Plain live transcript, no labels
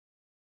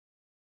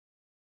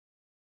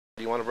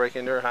Do you want to break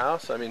into her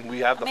house? I mean, we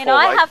have the full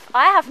I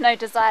have no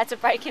desire to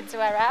break into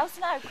her house.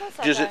 No, of course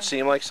I don't. Does it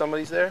seem like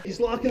somebody's there? He's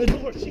locking the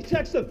door. She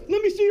texts him.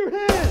 Let me see your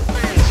hands.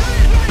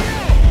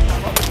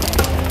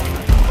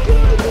 Get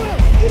on the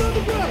ground. Get on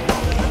the ground.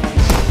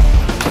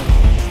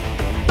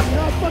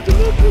 Now fucking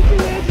move your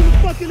hands in the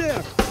fucking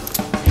air.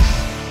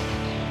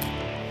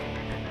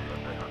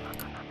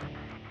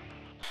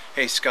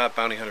 Hey, Scott,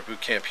 Bounty Hunter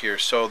Boot Camp here.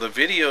 So the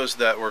videos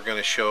that we're going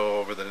to show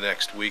over the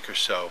next week or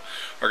so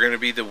are going to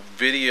be the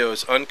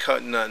videos,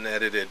 uncut and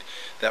unedited,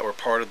 that were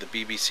part of the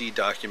BBC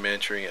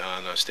documentary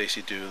on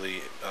Stacey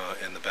Dooley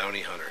and the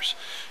Bounty Hunters.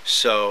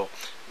 So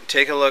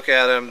take a look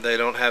at them. They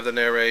don't have the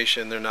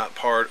narration. They're not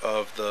part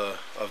of the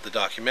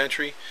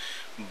documentary,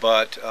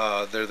 but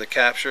they're the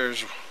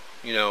captures,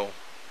 you know,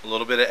 a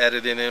little bit of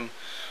edit in them.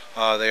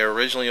 They are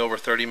originally over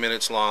 30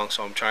 minutes long,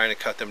 so I'm trying to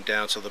cut them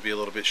down so they'll be a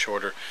little bit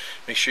shorter.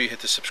 Make sure you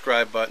hit the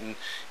subscribe button,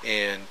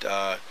 and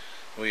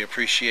we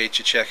appreciate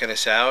you checking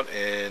us out.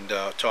 And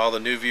to all the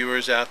new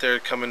viewers out there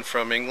coming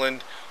from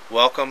England,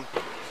 welcome.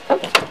 Are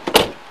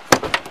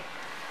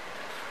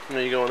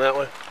you going that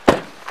way?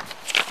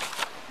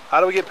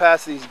 How do we get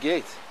past these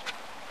gates?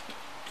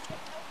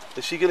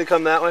 Is she going to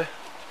come that way?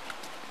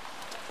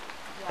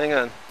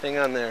 Yeah. Hang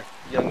on there,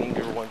 young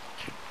eager one.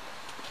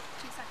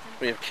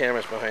 We have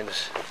cameras behind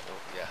us. Oh,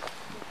 yeah.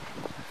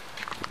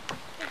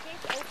 The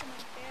gate's open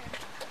there.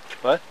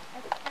 What?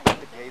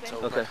 The gate's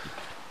open. Okay.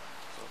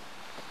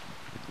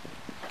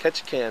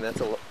 Catch a can.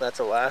 That's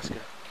Alaska.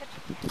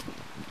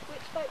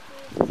 Which boat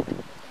do you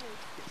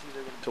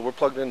So we're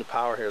plugged into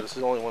power here. This is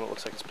the only one that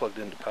looks like it's plugged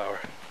into power.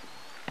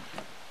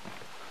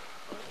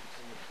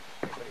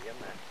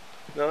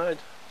 No, I'd.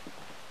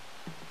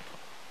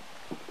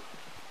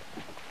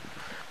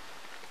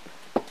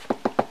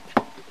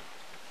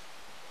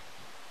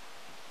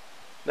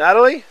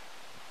 Natalie?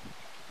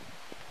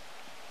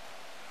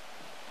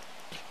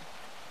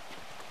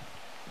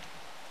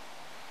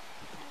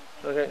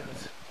 Okay,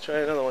 let's try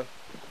another one.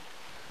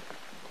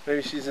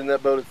 Maybe she's in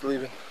that boat that's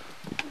leaving.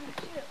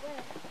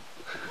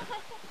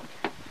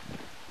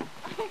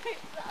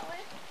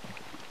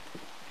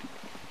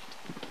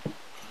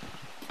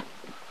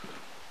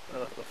 I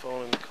left my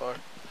phone in the car.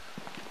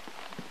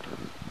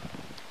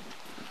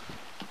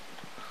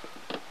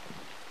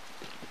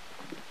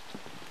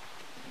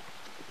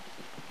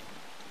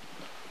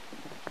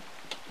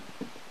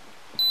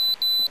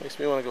 Makes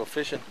me want to go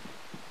fishing.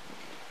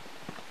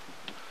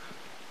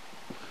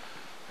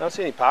 I don't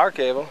see any power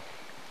cable.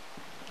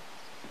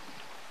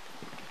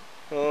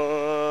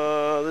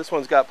 This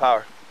one's got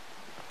power.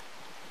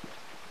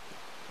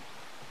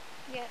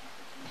 Yeah.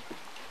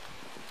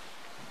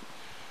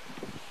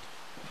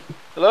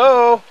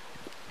 Hello?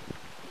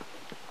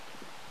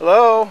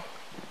 Hello?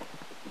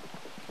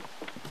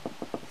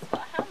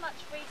 Scott, how much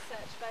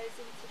research goes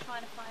into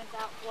trying to find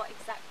out what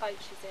exact boat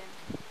she's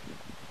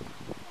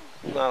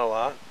in? Not a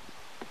lot.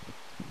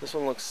 This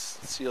one looks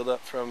sealed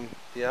up from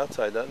the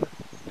outside, doesn't it?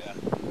 Yeah.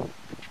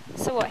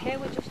 So what, here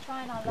we're just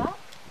trying our luck?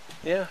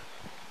 Yeah.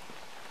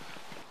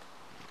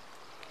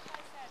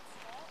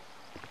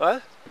 What?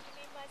 What do you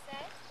mean by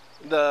that?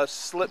 The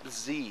Slip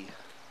Z.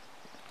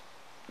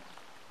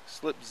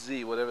 Slip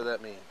Z, whatever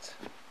that means.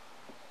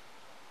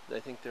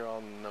 I think they're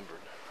all numbered.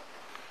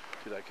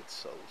 Dude, I could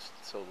so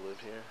live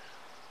here.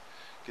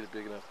 Get a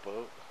big enough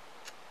boat.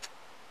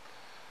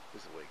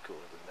 This is way cooler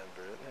than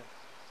Denver, isn't it?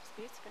 It's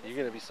beautiful. You're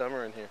going to be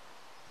summer in here.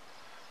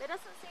 There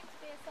doesn't seem to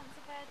be a sense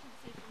of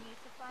urgency from you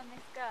to find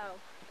this girl.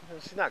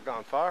 She's not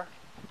gone far.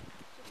 Do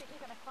you think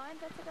you're going to find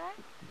her today?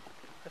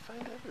 I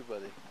find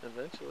everybody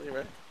eventually,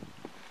 right?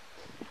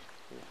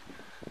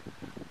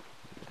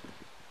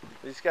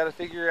 We just got to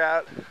figure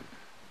out,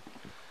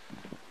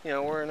 you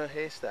know, we're in a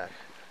haystack.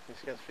 We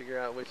just got to figure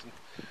out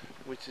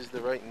which is the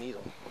right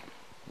needle.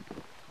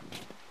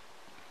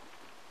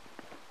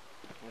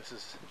 This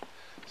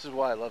is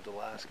why I loved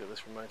Alaska.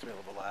 This reminds me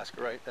of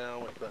Alaska right now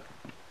with the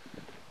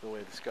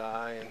way the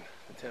sky and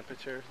the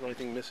temperature. The only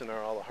thing missing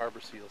are all the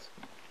harbor seals.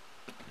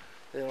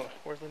 They don't.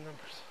 Where's the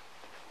numbers?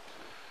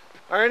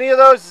 Are any of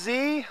those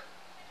Z?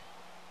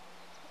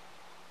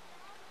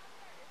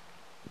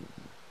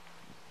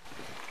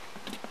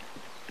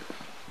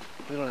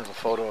 We don't have a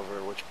photo of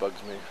her, which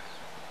bugs me.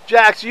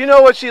 Jax, you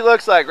know what she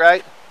looks like,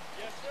 right?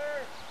 Yes,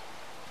 sir.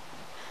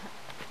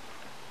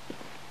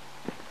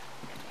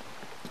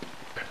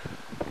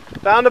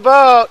 Found a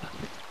boat.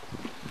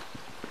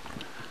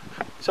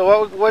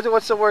 So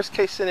what's the worst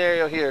case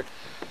scenario here?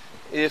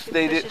 If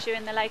they pushes you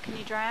in the lake and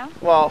you drown?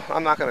 Well,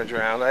 I'm not going to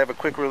drown. I have a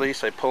quick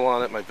release. I pull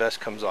on it, my vest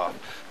comes off.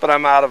 But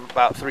I'm out of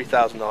about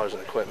 $3,000 in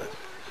equipment.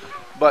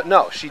 But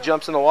no, she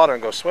jumps in the water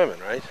and goes swimming,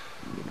 right?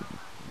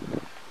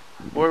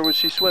 Where would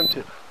she swim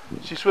to?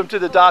 She swim to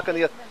the dock on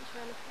the other.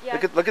 Yeah.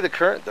 Look at the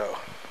current though.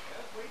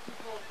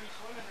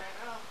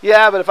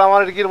 Yeah, but if I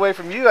wanted to get away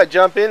from you, I'd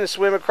jump in and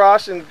swim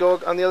across and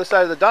go on the other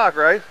side of the dock,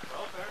 right?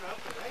 Well, fair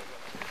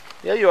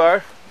enough. Yeah, you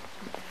are.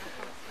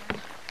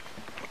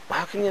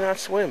 How can you not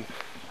swim?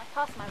 I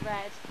passed my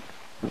red.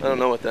 I don't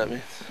know what that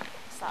means.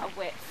 It's like a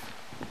width.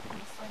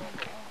 I'm swimming.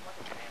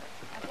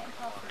 I'm getting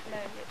past the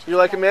blue, which You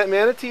like a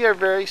manatee are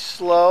very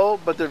slow,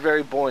 but they're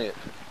very buoyant.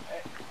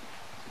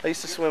 I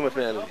used to swim with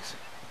manatees.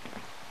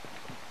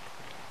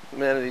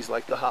 Manatees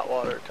like the hot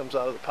water. It comes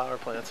out of the power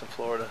plants in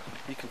Florida.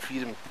 You can feed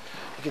them.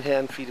 You can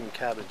hand feed them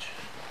cabbage.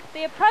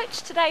 The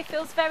approach today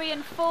feels very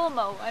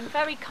informal and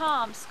very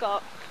calm,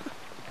 Scott.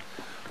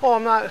 Oh,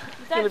 I'm not You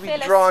going to don't be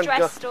feel drawing.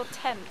 as stressed or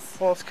tense.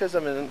 Well, it's because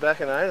I'm back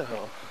in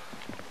Idaho.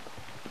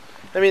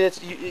 I mean,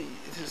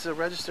 it's a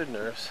registered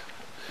nurse.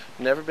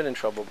 Never been in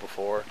trouble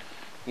before.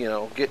 You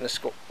know, getting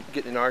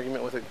an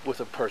argument with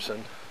a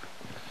person.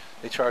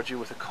 They charge you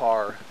with a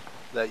car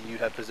that you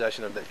have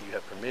possession of, that you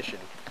have permission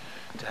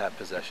to have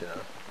possession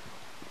of.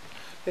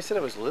 They said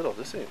it was little.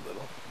 This ain't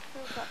little.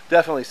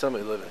 Definitely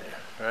somebody living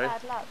here, right?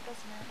 Bad luck,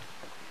 doesn't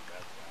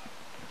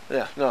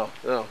it? Yeah,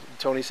 no.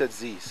 Tony said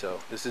Z, so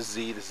this is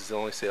Z. This is the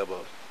only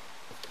sailboat.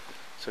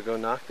 So go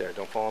knock there.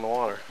 Don't fall in the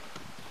water.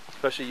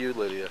 Especially you,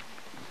 Lydia.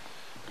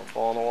 Don't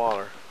fall in the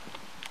water.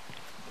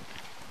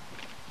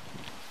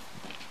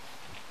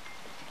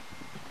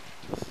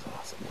 This is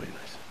awesome. Way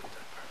nicer than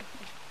Denver.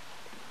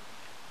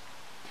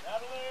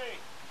 Natalie!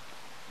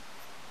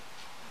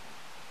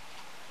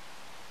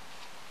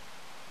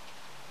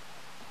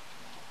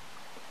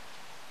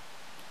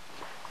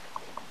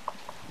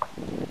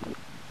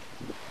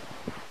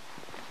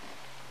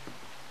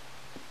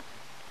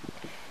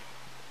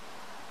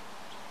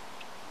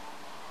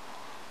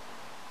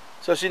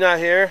 So she's not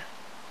here?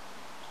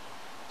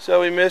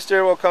 So we missed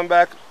her. We'll come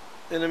back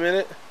in a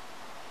minute.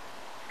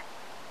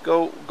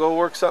 Go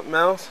work something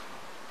else.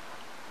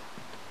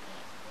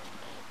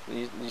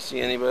 You see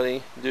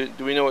anybody? Do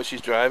we know what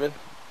she's driving?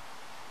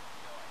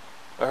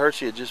 I heard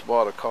she had just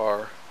bought a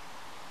car.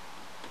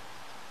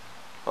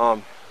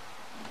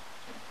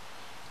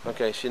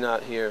 Okay, she's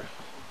not here.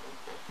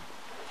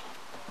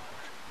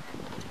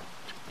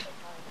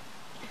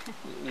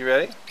 You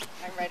ready?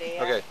 I'm ready.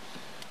 Yeah. Okay.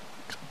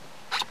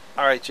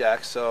 Alright,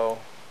 Jack, so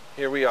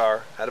here we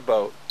are at a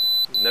boat.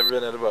 Never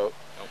been at a boat.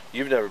 Nope.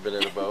 You've never been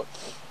at a boat.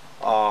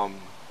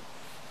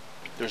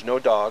 There's no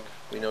dog.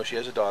 We know she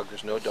has a dog.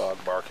 There's no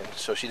dog barking.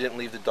 So she didn't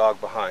leave the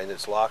dog behind.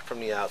 It's locked from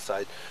the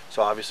outside,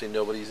 so obviously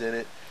nobody's in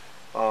it.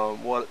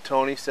 What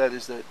Tony said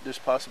is that there's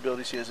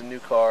possibility she has a new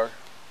car,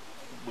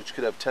 which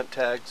could have temp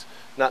tags.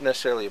 Not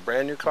necessarily a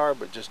brand new car,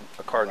 but just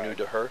a car new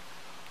to her.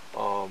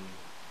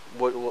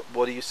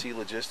 What do you see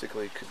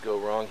logistically could go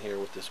wrong here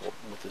with this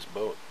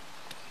boat?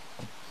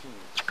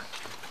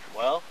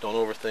 Well, Don't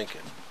overthink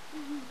it.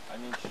 I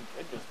mean, she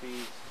could just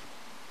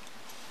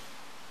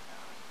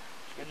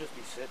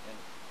be sitting.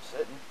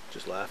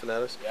 Just laughing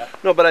at us? Yeah.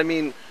 No, but I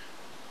mean,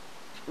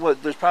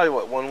 there's probably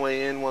one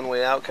way in, one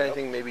way out kind of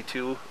thing, maybe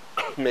two,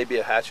 maybe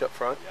a hatch up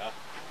front.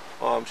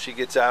 Yeah. She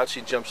gets out,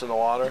 she jumps in the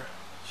water,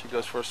 she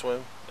goes for a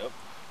swim. Yep.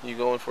 You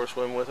going for a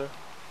swim with her?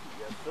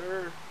 Yes,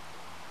 sir.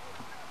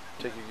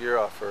 Take your gear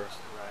off first.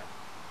 Right.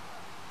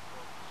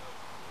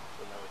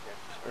 So now we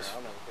can't This- turn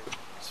around and take-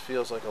 This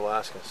feels like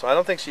Alaska. So I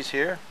don't think she's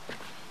here.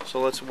 So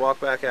let's walk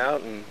back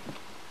out and,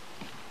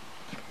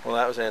 well,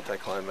 that was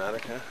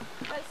anticlimactic, huh?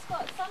 But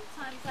Scott,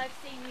 sometimes I've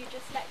seen you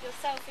just let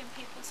yourself in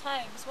people's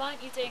homes. Why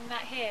aren't you doing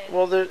that here?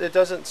 Well, it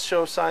doesn't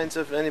show signs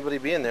of anybody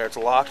being there. It's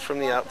locked from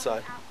the Locked outside.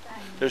 on the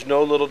outside. There's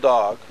no little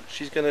dog.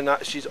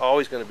 She's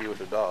always gonna be with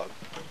her dog.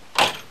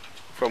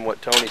 From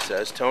what Tony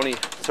says.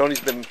 Tony's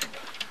been,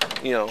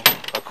 you know,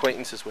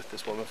 acquaintances with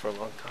this woman for a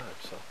long time,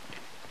 so.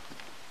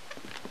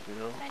 You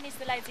know? Tony's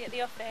the lady at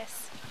the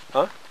office.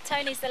 Huh?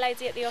 Tony's the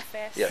lady at the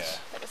office. Yes.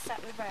 That was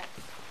sat with Rex.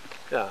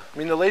 Yeah. I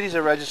mean, the lady's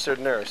a registered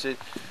nurse.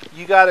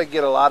 You gotta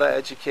get a lot of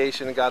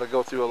education and gotta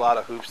go through a lot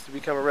of hoops to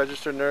become a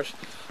registered nurse.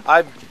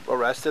 I've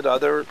arrested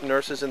other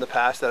nurses in the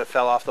past that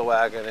fell off the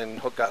wagon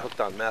and got hooked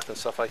on meth and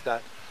stuff like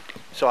that.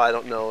 So I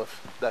don't know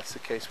if that's the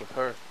case with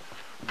her.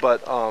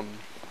 But,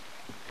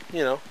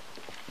 you know,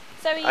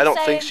 So are you I don't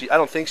saying,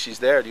 think she's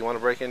there. Do you want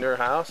to break into her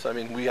house? I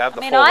mean, we have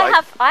the I mean, full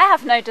right. I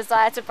have no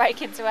desire to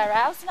break into her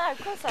house. No,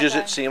 of course I Does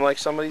don't. it seem like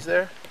somebody's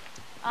there?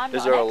 I'm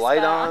is not there an a light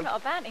expert. on? I'm not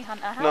a bounty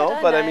hunter. How No, would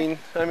I but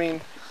know? I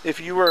mean, if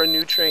you were a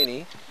new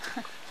trainee,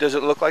 does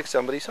it look like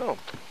somebody's home?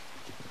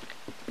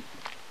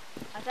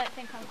 I don't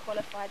think I'm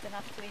qualified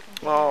enough to even.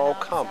 give you Oh,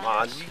 an come answer.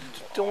 on! You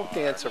don't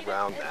dance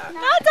around that. No,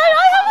 I don't.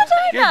 How would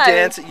I You're know?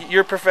 dancing.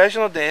 You're a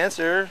professional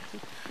dancer.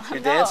 You're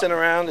I'm dancing not.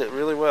 around it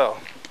really well.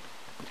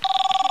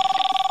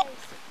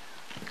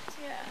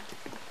 Yeah.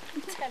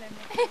 I'm telling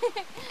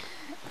me.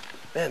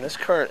 Man, this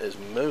current is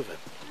moving.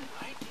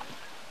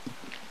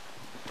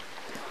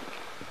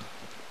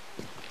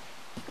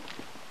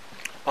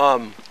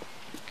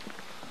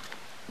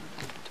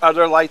 Are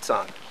there lights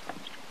on?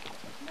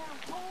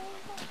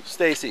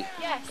 Stacy,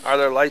 Yes. are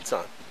there lights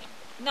on?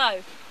 No,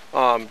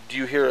 Do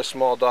you hear a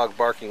small dog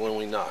barking when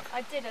we knock?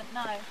 I didn't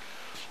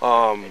know.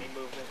 Um, Any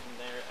movement in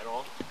there at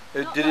all?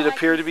 Not did that it I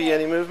appear can to be see.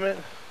 any movement?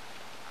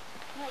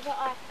 Not that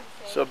I can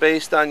see. So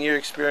based on your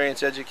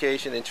experience,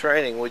 education, and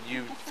training, would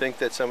you think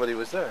that somebody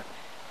was there?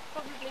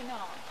 Probably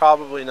not.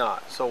 Probably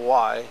not. So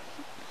why?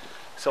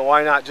 So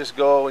why not just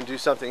go and do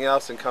something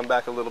else and come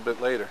back a little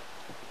bit later?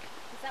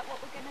 Is that what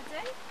we're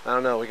gonna do? I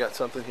don't know. We got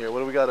something here. What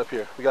do we got up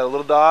here? We got a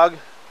little dog.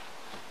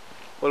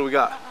 What do we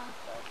got?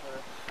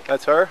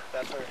 That's her?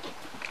 That's her.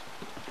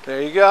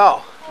 There you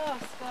go. Oh,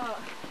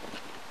 Scott.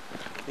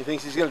 You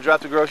think she's gonna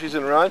drop the groceries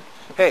and run?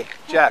 Hey,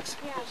 Jax,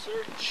 Yeah. Yes, sir.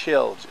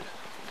 chill.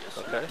 Yes,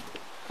 sir. Okay?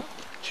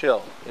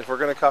 Chill. If we're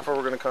gonna cuff her,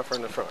 we're gonna cuff her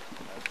in the front.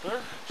 Yes,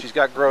 sir. She's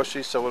got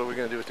groceries, so what are we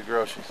gonna do with the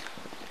groceries?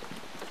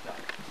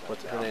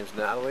 What's her name's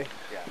Natalie?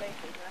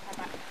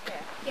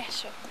 Yeah,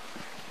 sure.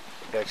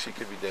 Yeah, she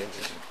could be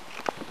dangerous.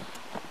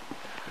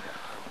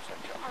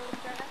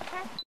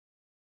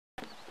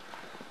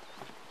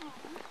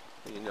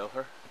 Do you know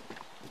her?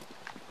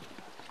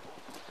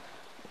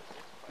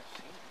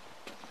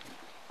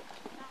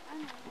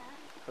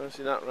 Oh,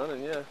 she's not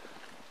running yet.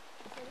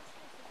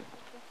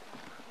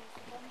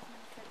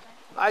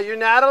 Hi, you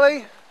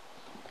Natalie?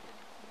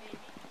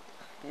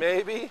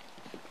 Maybe.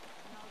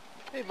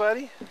 Hey,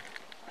 buddy.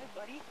 Hi,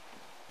 buddy.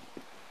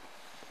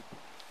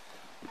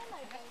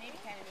 Maybe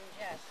kind of means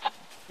yes.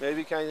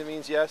 Maybe kind of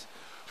means yes.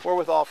 We're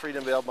with All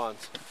Freedom Bail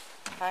Bonds.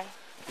 Hi.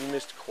 You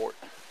missed court.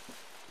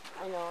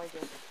 I know I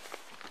did.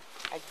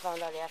 I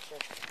found out after.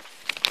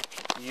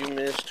 You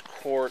missed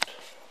court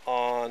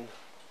on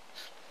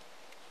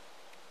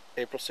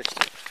April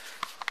 16th.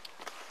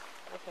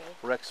 Okay.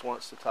 Rex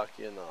wants to talk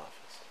to you in the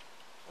office.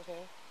 Okay.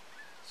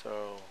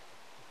 So,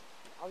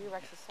 Oh, you're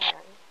Rex's son, aren't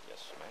you?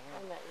 Yes, I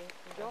ma'am. met you.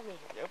 You drove me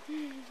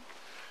here.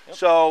 Yep.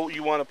 so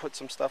you want to put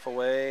some stuff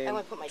away? I and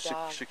wanna put my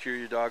dog. secure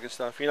your dog and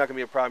stuff. You're not gonna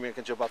be a problem. You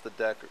can jump off the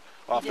deck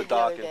or off He the did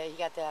dock. The other day. He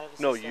got that out of his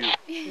No, system.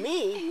 you.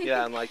 Me?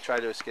 Yeah, and like try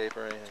to escape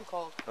or Too anything.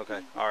 cold.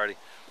 Okay, alrighty.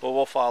 Well,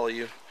 we'll follow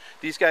you.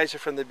 These guys are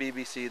from the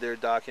BBC. They're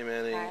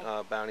documenting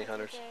Hi. bounty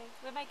hunters.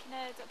 We're making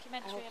a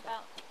documentary I hope so.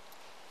 about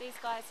these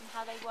guys and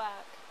how they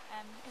work.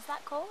 Is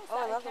that cool? Is Oh,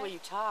 that I love the okay? way you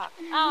talk.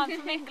 Oh, I'm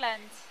from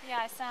England. Yeah,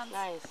 I sound.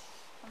 Nice.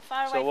 I'm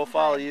far away So we'll from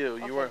follow home. you.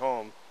 You Okay. weren't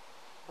home.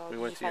 Oh, We did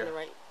went you to find your- the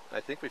right? I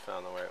think we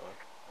found the right one.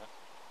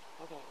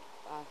 Okay.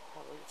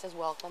 Probably. It says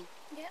welcome.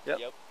 Yep.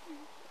 Yep.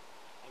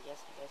 I guess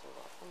you guys are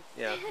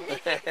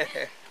welcome.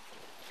 Yeah.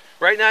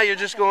 Right now you're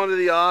just going to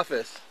the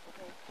office.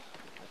 Okay.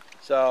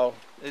 So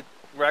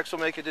Rex will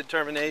make a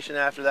determination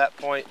after that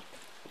point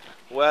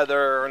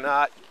whether or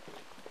not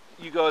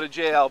you go to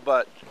jail.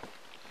 But,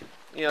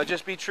 you know,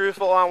 just be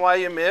truthful on why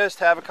you missed.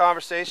 Have a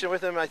conversation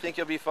with him. I think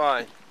you'll be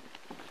fine.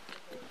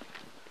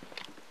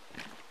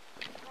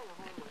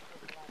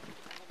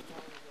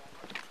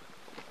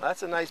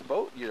 That's a nice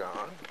boat you're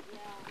on.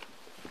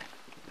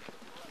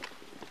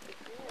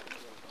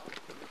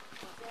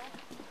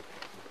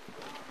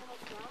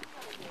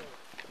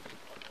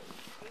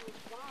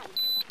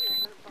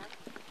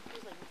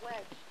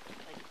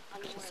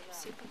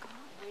 Super calm.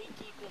 Way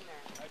deep in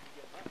there.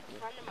 A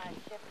friend of mine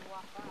kept me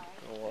walk by.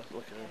 Oh,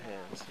 look at her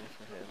hands. See if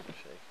her hands are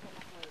shaking.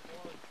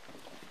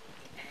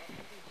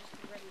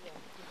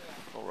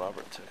 Oh,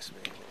 Robert texted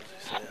me. What was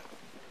he saying?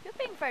 You're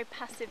being very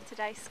passive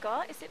today,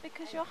 Scott. Is it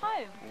because you're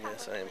home?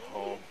 Yes, I am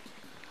home.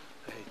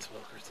 I hate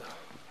smokers though.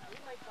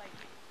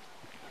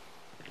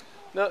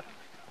 No,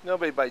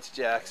 nobody bites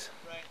Jax.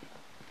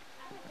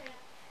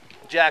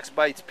 Jax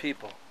bites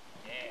people.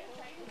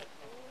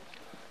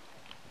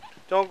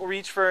 Don't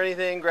reach for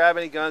anything, grab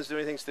any guns, do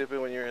anything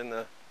stupid when you're in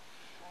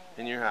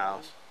your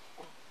house.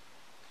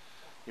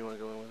 You want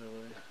to go in with her?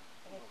 Will you?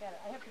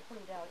 I have to put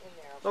him down in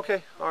there.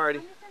 Okay,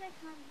 alrighty.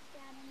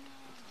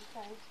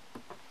 Okay.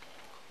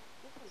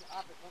 This is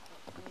up. Let's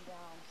put him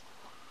down.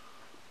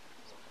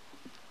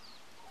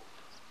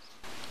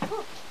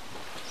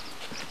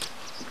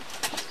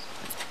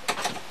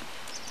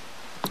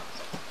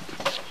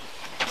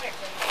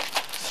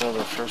 So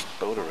the first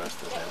boat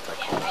arrest is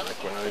anti-climatic.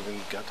 We're not even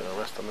got to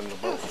arrest them in the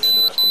boat. We had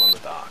to arrest them on the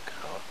dock.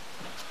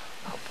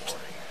 How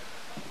boring.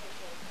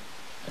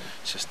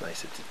 It's just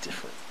nice. It's a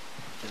different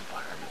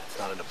environment. It's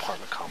not an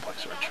apartment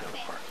complex or a trailer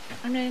park.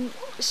 I mean,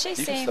 she You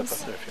can seems. step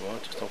up there if you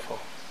want. Just don't fall.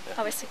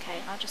 Oh, it's okay.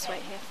 I'll just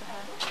wait here for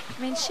her.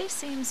 I mean, she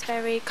seems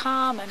very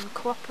calm and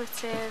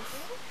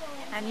cooperative,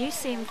 and you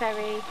seem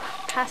very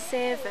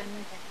passive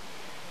and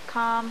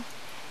calm.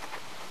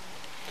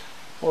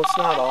 Well, it's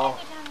not all.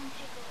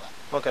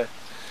 Okay.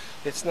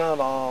 It's not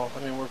all. I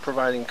mean, we're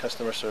providing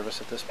customer service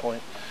at this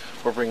point.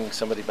 We're bringing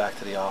somebody back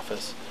to the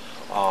office.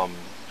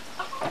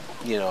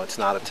 You know, it's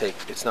not a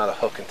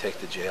hook and take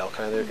to jail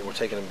kind of thing. We're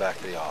taking them back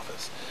to the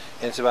office.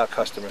 And it's about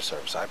customer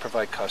service. I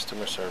provide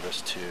customer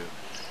service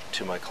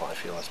to my client.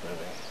 I feel that's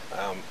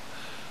moving.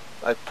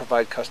 I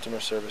provide customer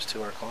service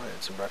to our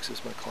clients, and Rex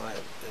is my client,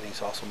 and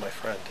he's also my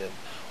friend, and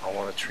I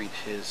want to treat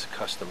his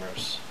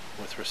customers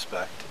with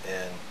respect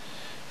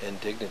and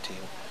dignity.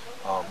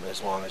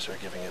 As long as they're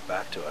giving it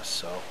back to us.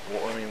 So,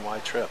 well, I mean, why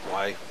trip?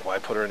 Why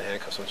put her in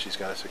handcuffs when she's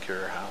got to secure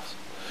her house?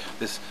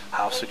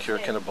 How secure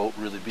can a boat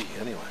really be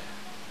anyway?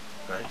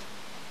 Right?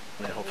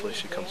 I mean, hopefully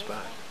she comes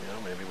back. You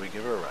know, maybe we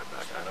give her a ride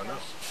back. I don't know.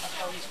 That's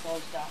how he's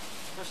closed up.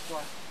 First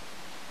door.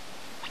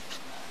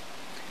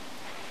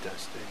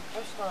 Dusty.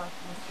 First door.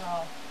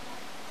 Withdrawal.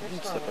 You can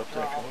First door step up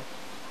there if you withdrawal. want.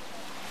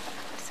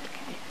 It's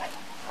okay.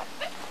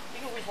 You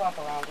can always walk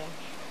around him.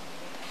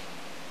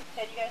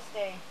 Ted, you gotta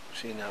stay.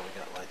 See, now we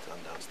got lights on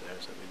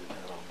downstairs that we didn't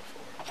have on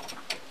before.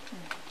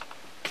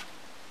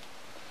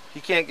 He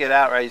can't get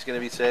out, right? He's going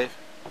to be safe?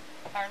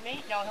 Pardon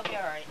me? No, he'll be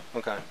all right.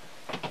 Okay.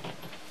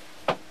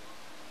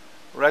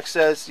 Rex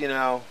says, you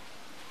know,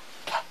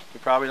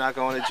 you're probably not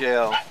going to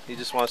jail. He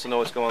just wants to know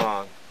what's going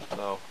on.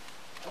 So.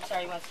 I'm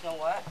sorry, he wants to know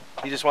what?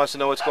 He just wants to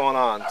know what's going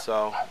on.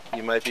 So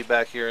you might be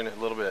back here in a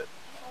little bit.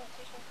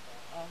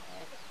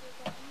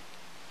 Okay.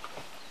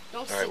 Don't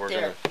All right, sit we're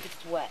there. gonna.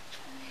 It's wet.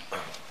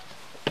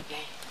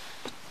 Okay.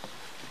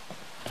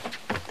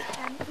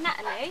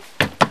 Natalie?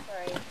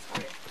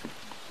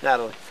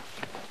 Natalie,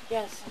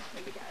 Yes.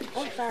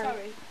 Oh, sorry.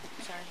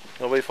 Sorry.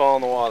 nobody fall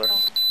in the water.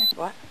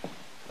 What?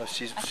 Oh,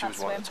 she I was can't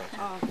wanting swim. something.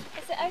 Oh.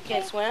 Is it okay?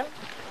 Can't swim?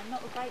 I'm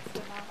not a great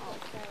swimmer,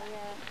 so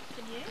yeah.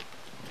 Can you?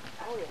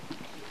 Oh, yeah.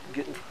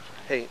 Getting,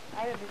 hey,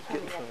 I haven't been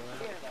swimming Getting yet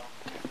this year,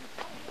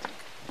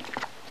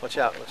 though. watch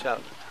out, watch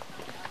out.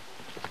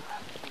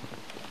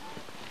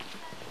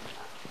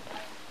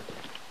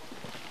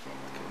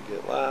 Can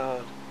get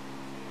loud.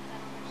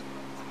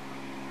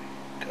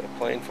 Got a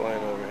plane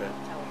flying overhead.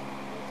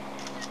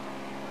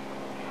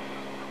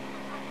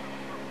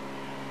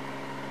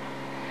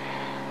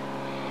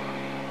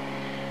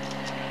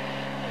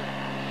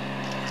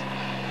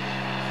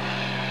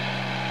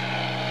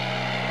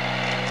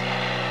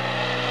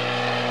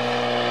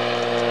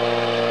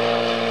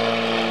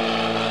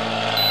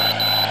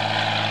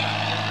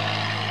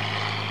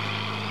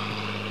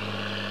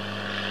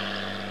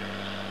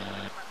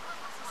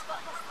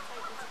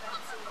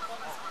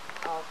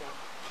 Oh, okay.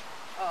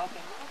 Oh,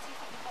 okay.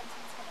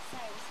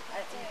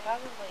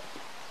 Probably.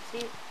 See,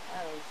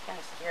 I don't know, it's kind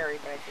of scary,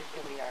 but I think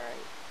he'll be all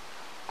right.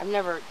 I've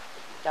never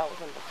dealt with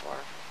him before.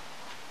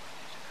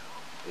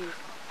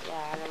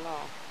 Yeah, I don't know.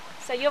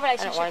 So your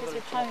relationship wanna is go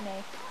with to jail.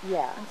 Tony,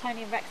 Yeah. and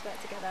Tony and Rex work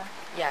together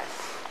Yes.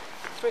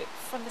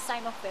 from the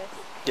same office.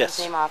 Yes.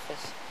 Same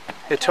office.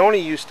 Yeah, Tony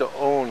used to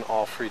own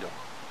All Freedom,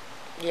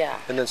 Yeah.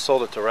 and then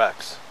sold it to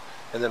Rex,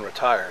 and then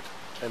retired,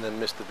 and then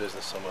missed the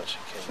business so much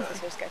he came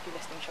back.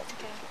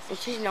 And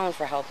she's known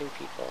for helping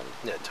people. And,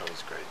 Yeah,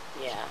 Tony's great.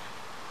 yeah.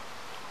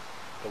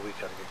 But we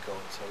gotta get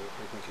going, so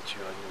we can get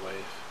you on your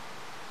wave.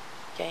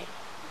 Okay.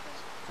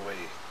 Way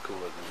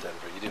cooler than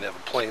Denver. You didn't have a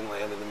plane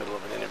land in the middle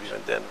of an interview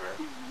in Denver.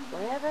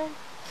 What happened?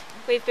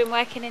 We've been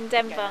working in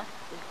Denver.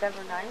 Is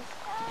Denver nice?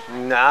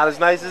 Not as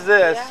nice as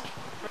this. Yeah.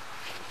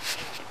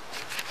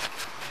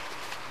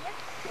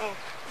 Oh,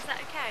 Is that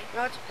okay?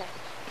 no, it's okay.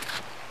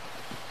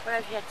 But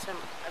I've been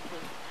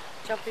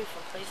jumping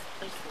from place to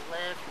place to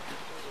live.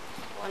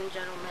 There's one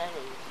gentleman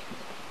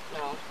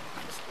and,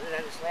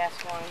 then this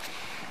last one.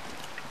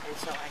 And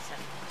so I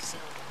said,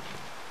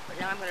 but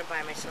now I'm going to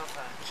buy myself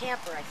a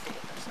camper, I think,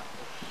 or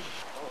something.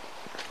 Oh,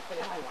 but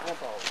I want a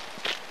boat.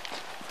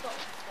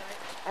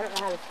 I don't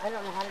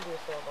know how to do a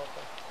sailboat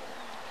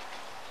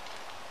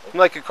though. I'm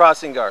like a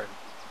crossing guard.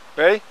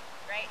 Ready?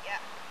 Right, yeah.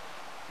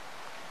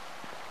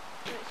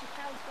 It's your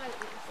pal's boat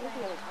that you're This is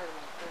staying part of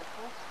my first.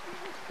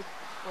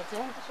 What's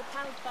that? It's your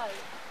pal's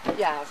boat.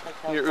 Yeah, it's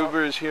my Your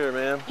Uber is here,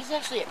 ma'am. He's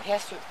actually at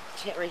Pastor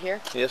right here.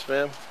 Yes,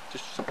 ma'am.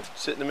 Just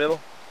sit in the middle.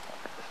 Do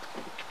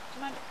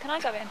you mind? Can I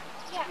go in?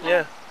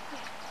 Yeah.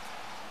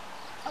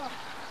 Oh.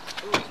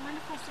 Do you mind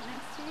if I sit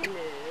next to you?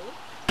 No.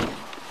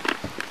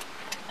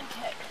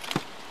 Okay.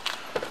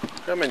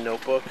 Grab my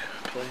notebook,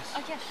 please.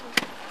 Oh yeah,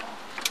 sure.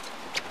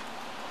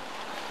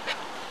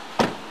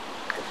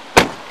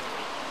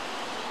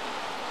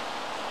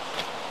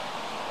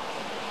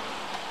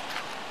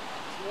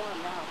 It's warm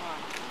now, huh?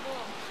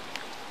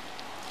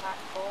 Hot,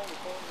 cold,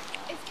 cold.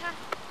 Is Kath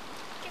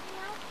giving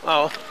out?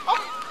 Oh.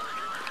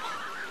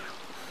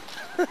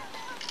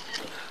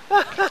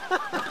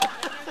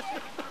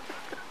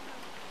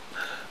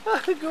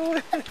 Go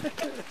in.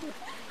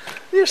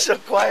 You're so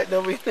quiet.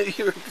 Nobody knew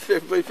you were.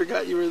 Everybody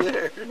forgot you were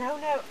there. No,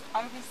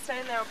 I was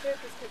staying there on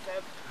purpose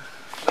because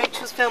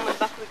Rachel's filming the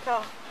back of the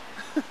car.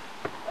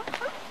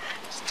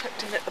 Just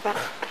tucked in at the back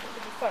of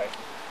the phone.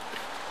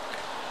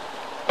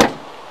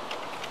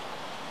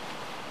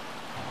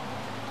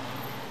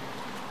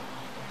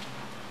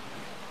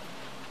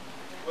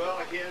 Well,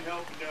 I can't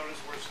help but notice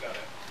where's Scott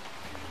at.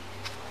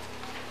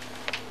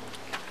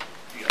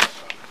 Yes,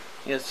 son.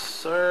 Yes,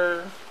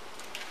 sir.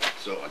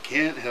 So I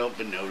can't help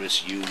but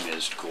notice you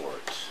missed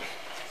court.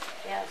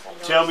 Yes, I know.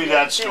 Tell me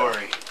that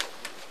story.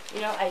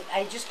 You know,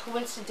 I just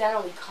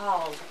coincidentally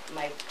called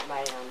my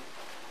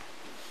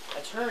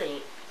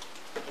attorney,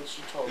 and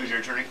she told Who's me. your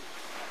attorney?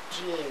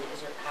 Jean,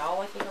 is her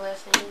Powell, I think her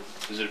last name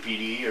is? Is it a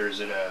PD or is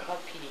it a... Called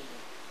PD.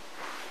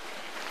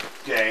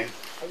 Okay.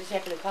 I just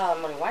happened to call.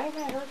 I'm wondering, why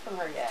haven't I heard from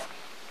her yet?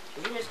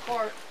 She missed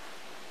court.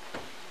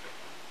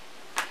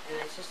 And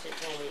my sister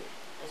told me,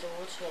 I said,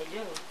 well, what should I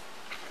do?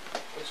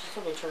 And she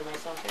told me to turn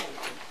myself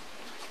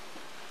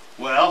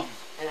in. Well,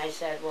 And I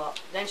said, well,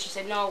 then she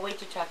said, no, wait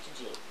to talk to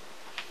Jean,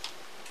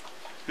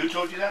 who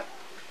told you that?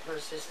 her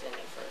assistant at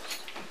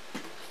first.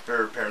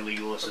 Her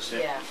paralegal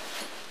assistant? Yeah.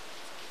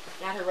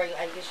 Not her regular,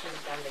 I guess she's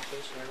on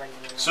vacation or running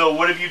around. So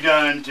what have you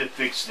done to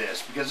fix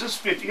this? Because this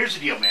 50, here's the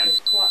deal, man.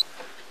 It's what?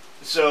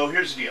 So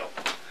here's the deal.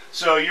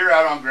 So you're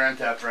out on grand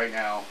theft right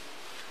now.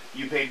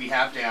 You paid me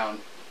half down.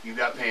 You've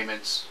got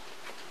payments.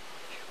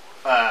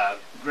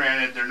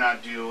 Granted, they're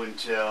not due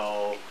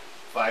until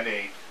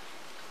 5/8.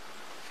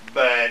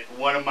 But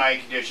one of my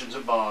conditions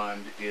of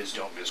bond is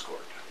don't miss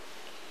court.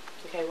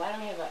 Okay, why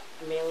don't I have a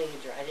mailing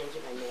address? I didn't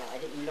get my mail. I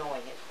didn't know I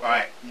had. All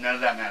right, none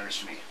of that matters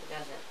to me. It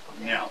doesn't.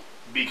 Okay. No,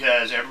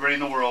 because everybody in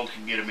the world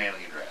can get a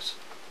mailing address.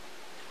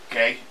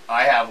 Okay,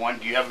 I have one.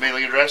 Do you have a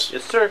mailing address?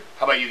 Yes, sir.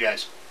 How about you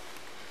guys?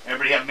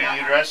 Everybody have a mailing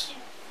address?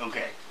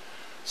 Okay,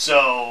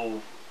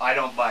 so I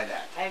don't buy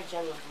that. I have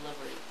general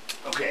delivery.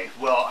 Okay,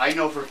 well, I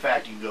know for a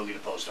fact you can go get a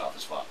post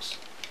office box.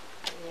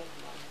 I don't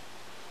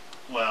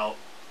have Well,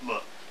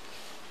 look,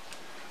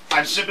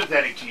 I'm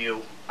sympathetic to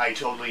you. I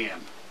totally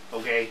am.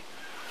 Okay,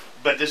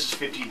 but this is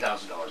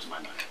 $15,000 in my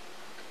money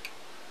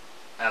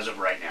as of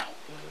right now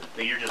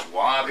that you're just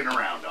walking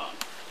around on.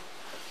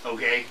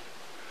 Okay,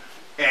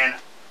 and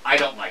I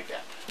don't like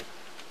that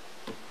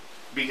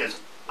because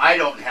I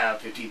don't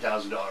have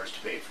 $15,000 to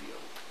pay for you.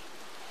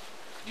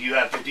 Do you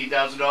have $15,000?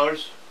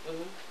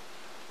 Mm-hmm.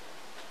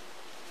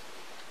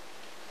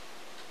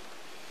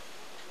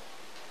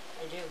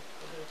 I do. I'm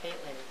going to pay it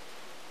later.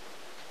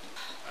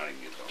 I don't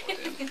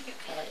even get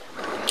going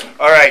with him.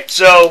 All right,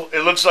 so it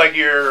looks like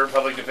your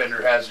public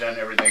defender has done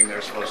everything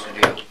they're supposed to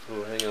do.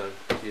 Oh, hang on.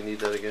 Do you need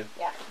that again?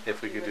 Yeah.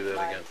 If we could do that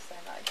again.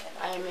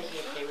 I am making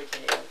a payment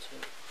today,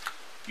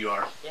 too. You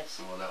are? Yes.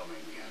 Oh, well, that'll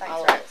make me happy.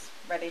 Thanks, Rex.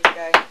 Ready to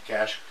go?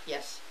 Cash?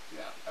 Yes.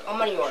 Yeah. I don't Oh, know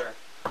money cash. order.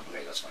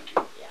 Okay, that's fine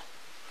too.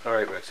 All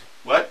right, Rexy.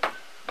 What?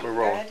 We're Go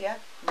rolling. ahead, yeah.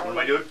 What am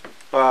I doing?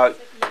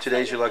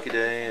 Today's your lucky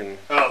day, and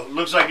Oh,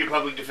 looks like your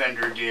public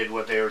defender did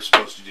what they were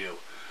supposed to do.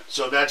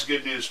 So that's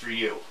good news for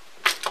you.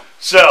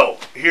 So,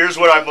 here's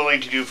what I'm willing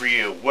to do for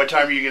you. What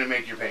time are you going to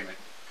make your payment?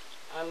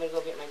 I'm going to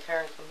go get my car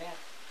and come back.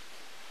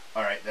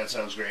 All right, that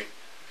sounds great.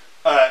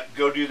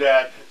 Go do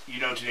that. You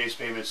know today's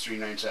payment's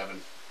 $397. $397.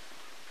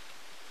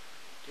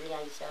 I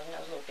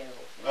was going to pay the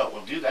whole thing. Oh,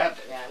 well, do that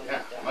then. Yeah, I'm gonna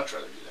do that. I'd much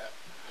rather do that.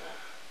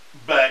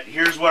 But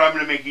here's what I'm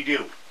going to make you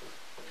do.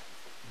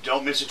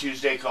 Don't miss a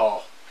Tuesday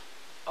call.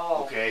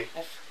 Oh. Okay?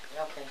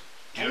 Okay.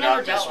 Do I not never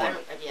miss dealt. one.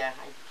 Yeah.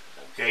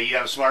 Okay, you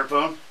have a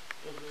smartphone?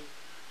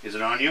 Mm-hmm. Is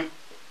it on you?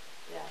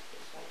 Yeah.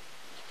 It's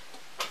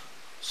fine.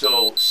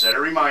 So set a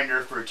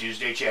reminder for a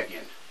Tuesday check-in.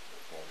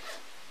 Okay.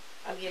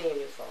 I'm getting a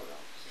new phone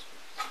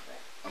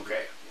though.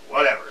 Okay,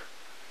 whatever.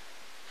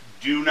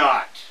 Do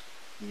not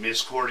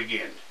miss court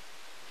again.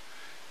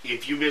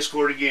 If you miss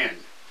court again,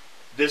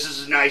 this is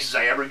as nice as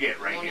I ever get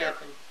right Won't here.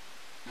 happen.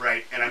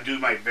 Right, and I'm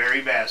doing my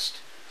very best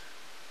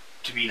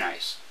to be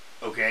nice.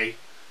 Okay?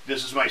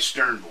 This is my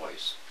stern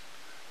voice.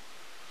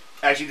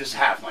 Actually, this is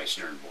half my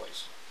stern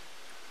voice.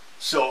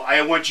 So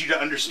I want you to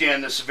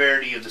understand the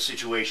severity of the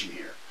situation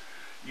here.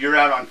 You're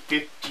out on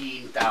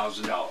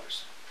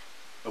 $15,000.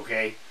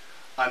 Okay?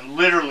 I'm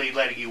literally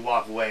letting you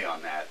walk away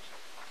on that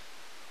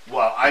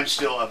while I'm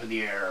still up in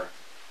the air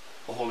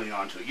holding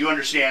on to it. You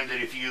understand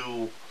that if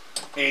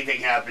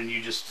anything happened,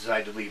 you just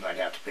decide to leave, I'd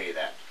have to pay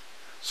that.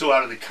 So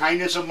out of the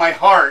kindness of my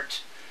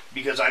heart,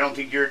 because I don't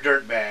think you're a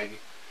dirtbag,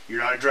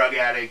 you're not a drug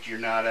addict, you're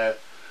not a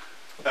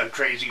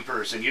crazy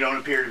person. You don't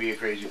appear to be a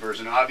crazy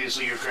person.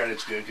 Obviously your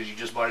credit's good because you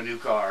just bought a new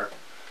car.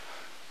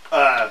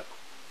 I'm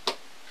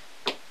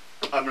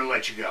going to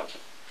let you go.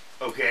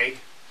 Okay?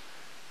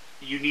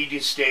 You need to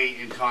stay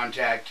in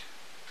contact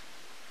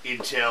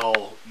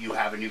until you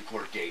have a new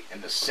court date.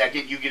 And the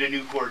second you get a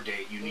new court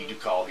date, you need to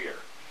call here.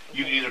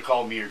 You can either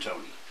call me or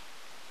Tony.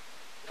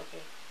 Okay.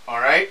 All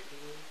right?